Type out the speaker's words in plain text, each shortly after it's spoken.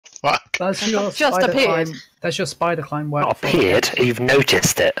fuck? That's your Just spider appeared. climb. That's your spider climb work. Not appeared. You've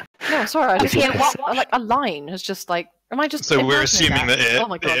noticed it. No, sorry, I just Yeah, what, like a line is just like. Am I just? So we're imagining assuming that it, oh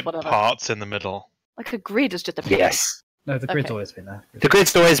my God, it whatever. parts in the middle. Like a grid has just appeared. Yes. No, the grid's Okay. always been there. The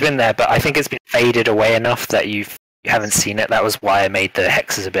grid's always been there, but I think it's been faded away enough that you haven't seen it. That was why I made the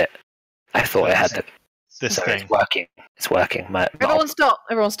hexes a bit. I thought it had. This So thing. it's working. It's working. Everyone stop!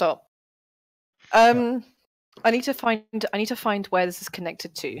 Everyone stop. I need to find where this is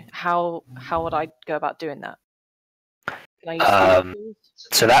connected to. How would I go about doing that? Can I use the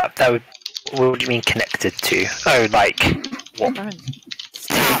So that would. What do you mean connected to? Oh, like what?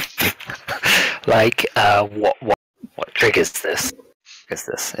 Like what triggers this? Triggers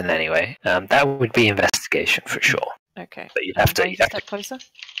this in any way? That would be investigation for sure. Okay. But you'd have to. You'd step closer.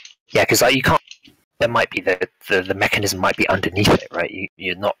 Yeah, because like you can't. There might be the mechanism might be underneath it, right?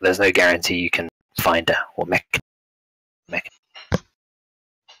 You're not. There's no guarantee you can find what mechanism.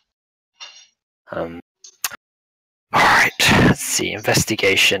 Alright, let's see,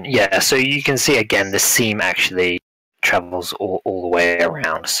 investigation. Yeah, so you can see again the seam actually travels all the way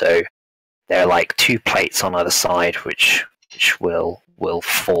around, so there are like two plates on either side which will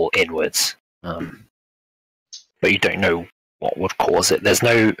fall inwards. But you don't know what would cause it. There's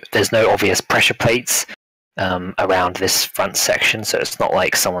no obvious pressure plates around this front section, so it's not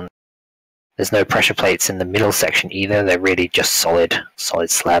like there's no pressure plates in the middle section either. They're really just solid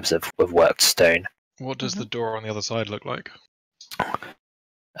slabs of worked stone. What does the door on the other side look like?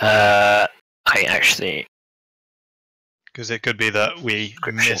 I actually... Because it could be that we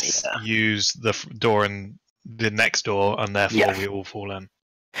misuse the door in the next door, and therefore we all fall in.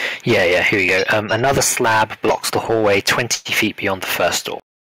 Yeah, here we go. Another slab blocks the hallway 20 feet beyond the first door.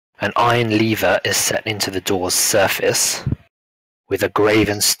 An iron lever is set into the door's surface, with a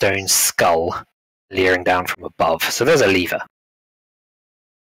graven stone skull leering down from above. So there's a lever.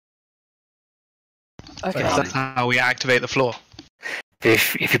 Okay. Is that how we activate the floor?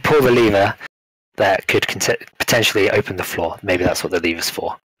 If you pull the lever, that could potentially open the floor. Maybe that's what the lever's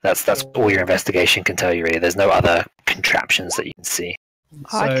for. That's all your investigation can tell you, really. There's no other contraptions that you can see.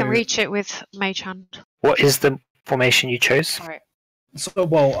 I can reach it with Mage Hand. What is the formation you chose? Alright. So,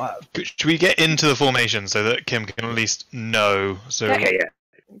 well, Should we get into the formation so that Kim can at least know? So Okay, yeah.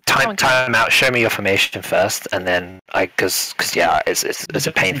 Time out. Show me your formation first, and then because it's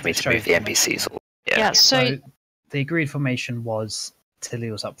a pain for me to move the NPCs. Yeah, so the agreed formation was Tili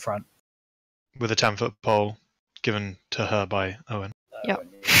was up front. with a 10-foot pole given to her by Owynn. Yep.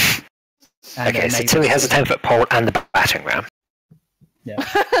 Okay, so Tili has a 10-foot pole and the battering ram. Yeah.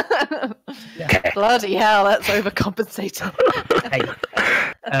 Okay. Bloody hell, that's overcompensating.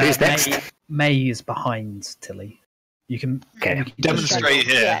 Hey, Who's next? May is behind Tili. You can Demonstrate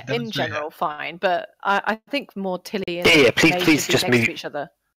here. Yeah, in Demonstrate general, fine, but I think more Tili and Yeah, May please should be just next move. to each other.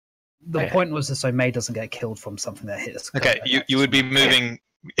 The point was so May doesn't get killed from something that hits. Okay, you would be moving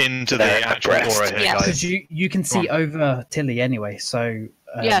into the There, actual abreast. aura here, Yeah. guys. Because you can see over Tili anyway. So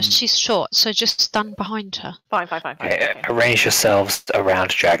yeah, she's short, so just stand behind her. Fine. Okay, arrange yourselves around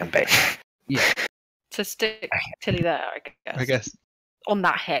Dragonbait. Yeah. To stick Tili there, I guess. On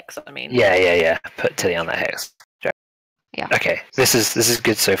that hex, I mean. Yeah. Put Tili on that hex. Yeah. Okay, this is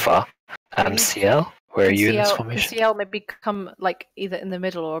good so far. Ciel, where are you in this formation? Ciel maybe come like either in the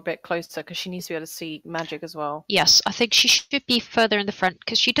middle or a bit closer because she needs to be able to see magic as well. Yes, I think she should be further in the front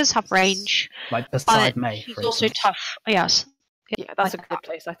because she does have range. Like beside But May. she's for also instance. tough. Yes. Yeah, that's a good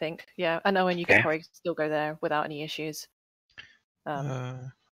place, I think. Yeah, and Owynn, you can Okay. probably still go there without any issues. I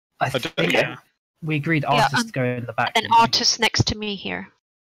I think don't- yeah. we agreed Yeah, artists to go in the back. And didn't we? artist next to me here.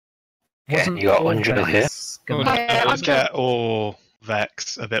 Okay, you got Undrill here. Well, Yeah, let's get all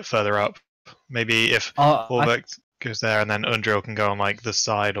Vex a bit further up. Maybe if all Vex goes there, and then Undrill can go on like the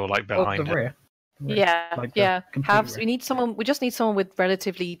side or like behind the it. rear. Yeah, Like the yeah. complete rear. We need someone. We just need someone with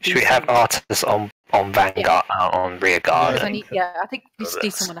relatively. Should we have artists on vanguard on rear guard? I think we just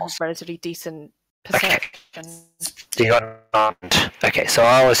need someone who has relatively decent perception. So you got armed. Okay, so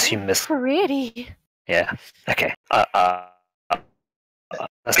I'll assume this. Pretty. Yeah. Okay.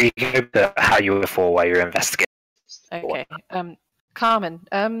 So you go to how you were before while you're investigating. Okay. Carmen.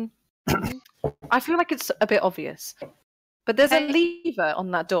 I feel like it's a bit obvious, but there's a lever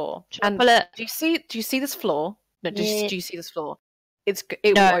on that door. And Pull it. do you see this floor? No. Do you see this floor? It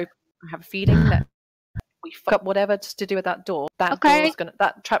No. will open. I have a feeling that we fuck up whatever to do with that door. That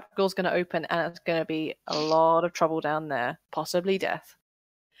trap door's gonna open, and it's gonna be a lot of trouble down there, possibly death.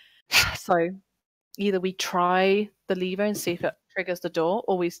 So either we try the lever and see if it triggers the door,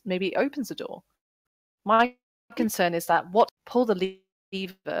 or maybe it opens the door. My concern is that pull the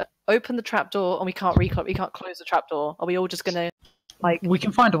lever, open the trap door, and we can't close the trap door. Are we all just gonna Like we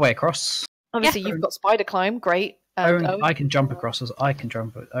can find a way across. obviously you've got spider climb, great. Owynn, I can jump across. I can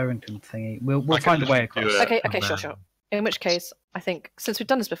jump. Owynn can thingy. We'll find a way across. Okay, sure. In which case, I think since we've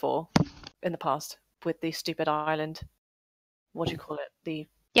done this before in the past with the stupid island, what do you call it?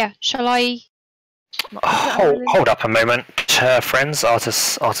 Shall I? Hold up a moment, friends.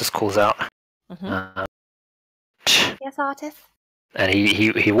 Artis calls out. Yes, Artis. And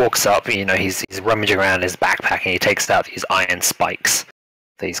he walks up. You know, he's rummaging around in his backpack, and he takes out these iron spikes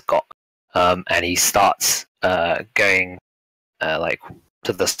that he's got. And he starts going like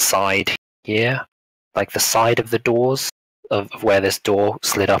to the side here, like the side of the doors of where this door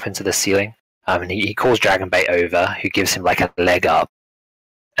slid up into the ceiling. And he calls Dragonbait over, who gives him like a leg up.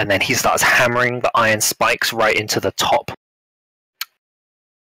 And then he starts hammering the iron spikes right into the top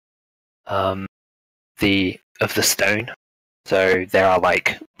of the stone. So there are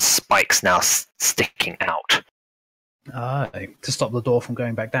like spikes now sticking out. To stop the door from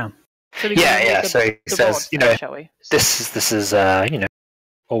going back down. So So he says, this is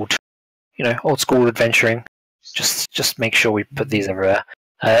old school adventuring. Just make sure we put these everywhere.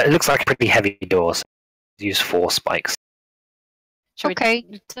 It looks like a pretty heavy door. So use 4 spikes. Okay.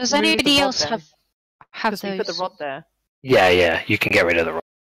 Does anybody else have those? We put the rod there. Yeah. You can get rid of the rod.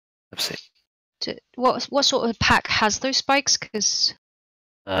 What sort of pack has those spikes? Because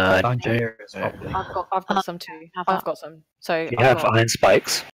I've got some too. I've got some. So you have iron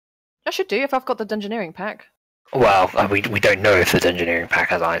spikes. I should do if I've got the dungeoneering pack. Well, we don't know if the dungeoneering pack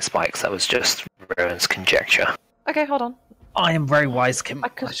has iron spikes. That was just Rowan's conjecture. Okay, hold on. I am very wise, Kim. I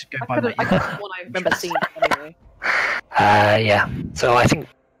should go find my. I could have one I remember seeing anyway. Yeah. So I think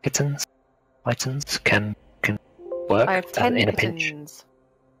pitons can work. I have 10 in a pitons.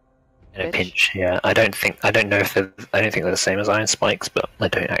 In a pinch, yeah. I don't think they're the same as iron spikes, but I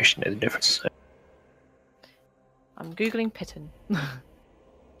don't actually know the difference. So. I'm googling piton.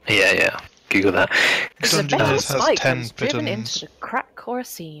 Yeah. Google that. The metal has spike 10 is driven pitons. into the crack or a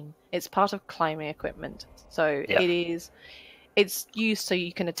seam. It's part of climbing equipment, so Yeah. it's used so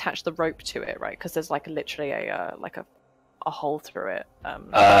you can attach the rope to it, right? Because there's like literally a hole through it.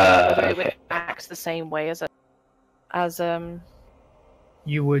 Whether it would act the same way as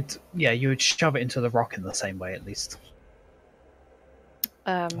You would shove it into the rock in the same way, at least.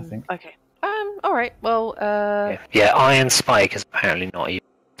 I think. Okay. All right. Well. Yeah. Iron spike is apparently not even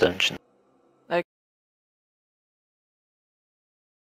dungeon.